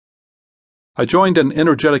I joined an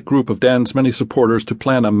energetic group of Dan's many supporters to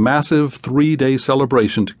plan a massive 3-day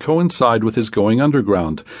celebration to coincide with his going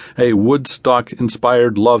underground, a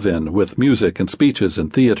Woodstock-inspired love-in with music and speeches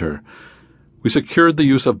and theater. We secured the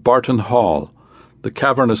use of Barton Hall, the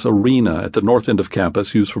cavernous arena at the north end of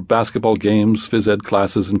campus used for basketball games, phys ed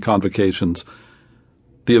classes, and convocations.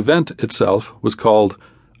 The event itself was called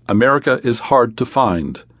America is Hard to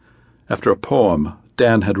Find, after a poem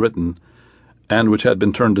Dan had written, and which had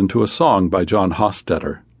been turned into a song by John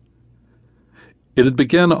Hofstetter. It'd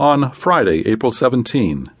begin on Friday, April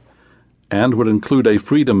 17, and would include a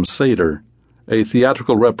Freedom Seder, a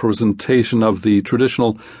theatrical representation of the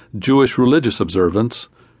traditional Jewish religious observance,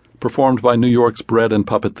 performed by New York's Bread and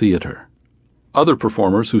Puppet Theater. Other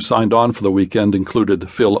performers who signed on for the weekend included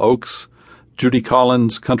Phil Oakes, Judy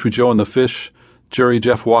Collins, Country Joe and the Fish, Jerry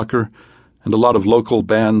Jeff Walker, and a lot of local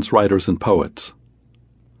bands, writers, and poets.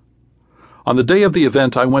 On the day of the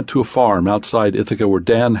event, I went to a farm outside Ithaca where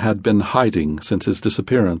Dan had been hiding since his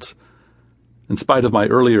disappearance. In spite of my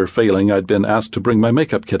earlier failing, I'd been asked to bring my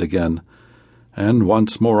makeup kit again, and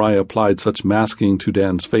once more I applied such masking to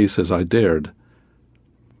Dan's face as I dared.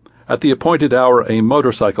 At the appointed hour, a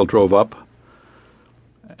motorcycle drove up,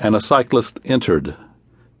 and a cyclist entered,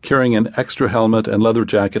 carrying an extra helmet and leather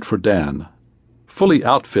jacket for Dan. Fully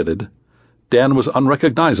outfitted, Dan was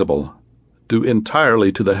unrecognizable, due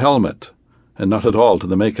entirely to the helmet, and not at all to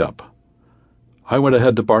the makeup. I went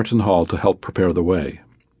ahead to Barton Hall to help prepare the way.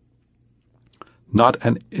 Not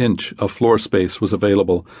an inch of floor space was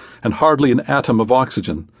available, and hardly an atom of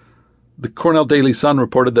oxygen. The Cornell Daily Sun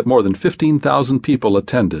reported that more than 15,000 people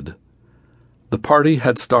attended. The party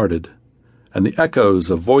had started, and the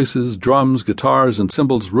echoes of voices, drums, guitars, and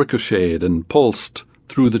cymbals ricocheted and pulsed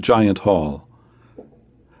through the giant hall.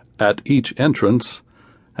 At each entrance,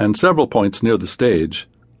 and several points near the stage,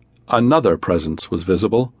 another presence was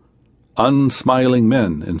visible, unsmiling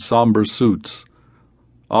men in somber suits,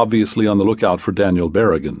 obviously on the lookout for Daniel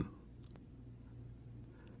Berrigan.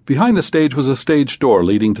 Behind the stage was a stage door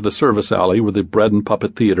leading to the service alley where the Bread and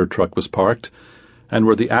Puppet Theater truck was parked, and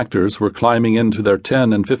where the actors were climbing into their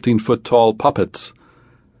 10- and 15-foot-tall puppets.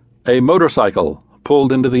 A motorcycle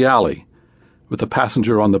pulled into the alley, with a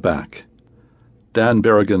passenger on the back. Dan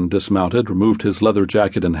Berrigan dismounted, removed his leather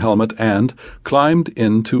jacket and helmet, and climbed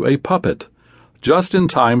into a puppet, just in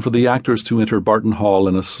time for the actors to enter Barton Hall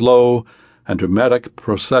in a slow and dramatic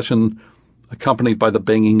procession accompanied by the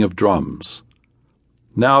banging of drums.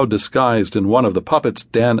 Now disguised in one of the puppets,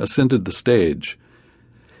 Dan ascended the stage.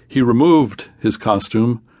 He removed his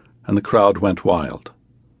costume, and the crowd went wild.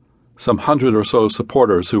 Some 100 or so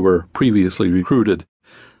supporters who were previously recruited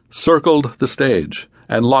circled the stage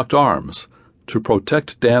and locked arms to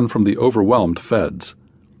protect Dan from the overwhelmed feds.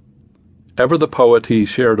 Ever the poet, he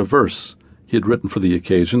shared a verse he had written for the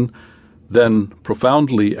occasion. Then,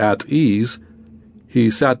 profoundly at ease,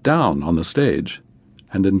 he sat down on the stage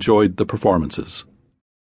and enjoyed the performances.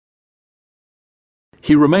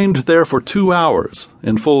 He remained there for 2 hours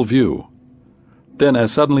in full view. Then,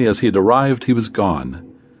 as suddenly as he had arrived, he was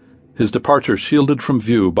gone, his departure shielded from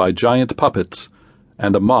view by giant puppets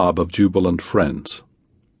and a mob of jubilant friends.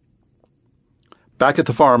 Back at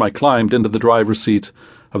the farm, I climbed into the driver's seat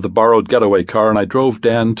of the borrowed getaway car, and I drove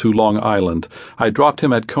Dan to Long Island. I dropped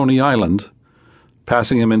him at Coney Island,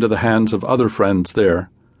 passing him into the hands of other friends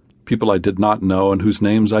there, people I did not know and whose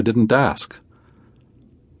names I didn't ask.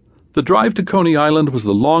 The drive to Coney Island was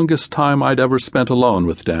the longest time I'd ever spent alone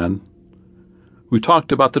with Dan. We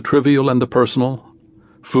talked about the trivial and the personal,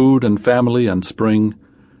 food and family and spring.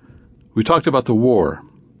 We talked about the war.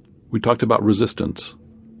 We talked about resistance.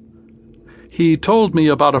 He told me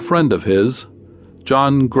about a friend of his,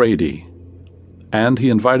 John Grady, and he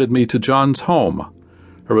invited me to John's home,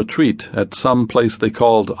 a retreat at some place they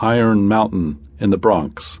called Iron Mountain in the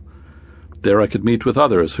Bronx. There I could meet with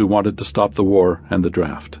others who wanted to stop the war and the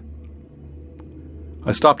draft.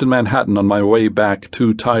 I stopped in Manhattan on my way back,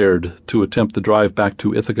 too tired to attempt the drive back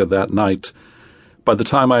to Ithaca that night. By the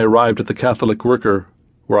time I arrived at the Catholic Worker,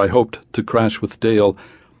 where I hoped to crash with Dale,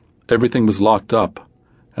 everything was locked up,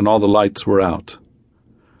 and all the lights were out.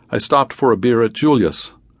 I stopped for a beer at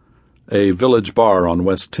Julius, a village bar on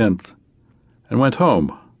West 10th, and went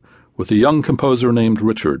home with a young composer named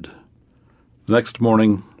Richard. The next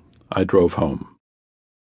morning, I drove home.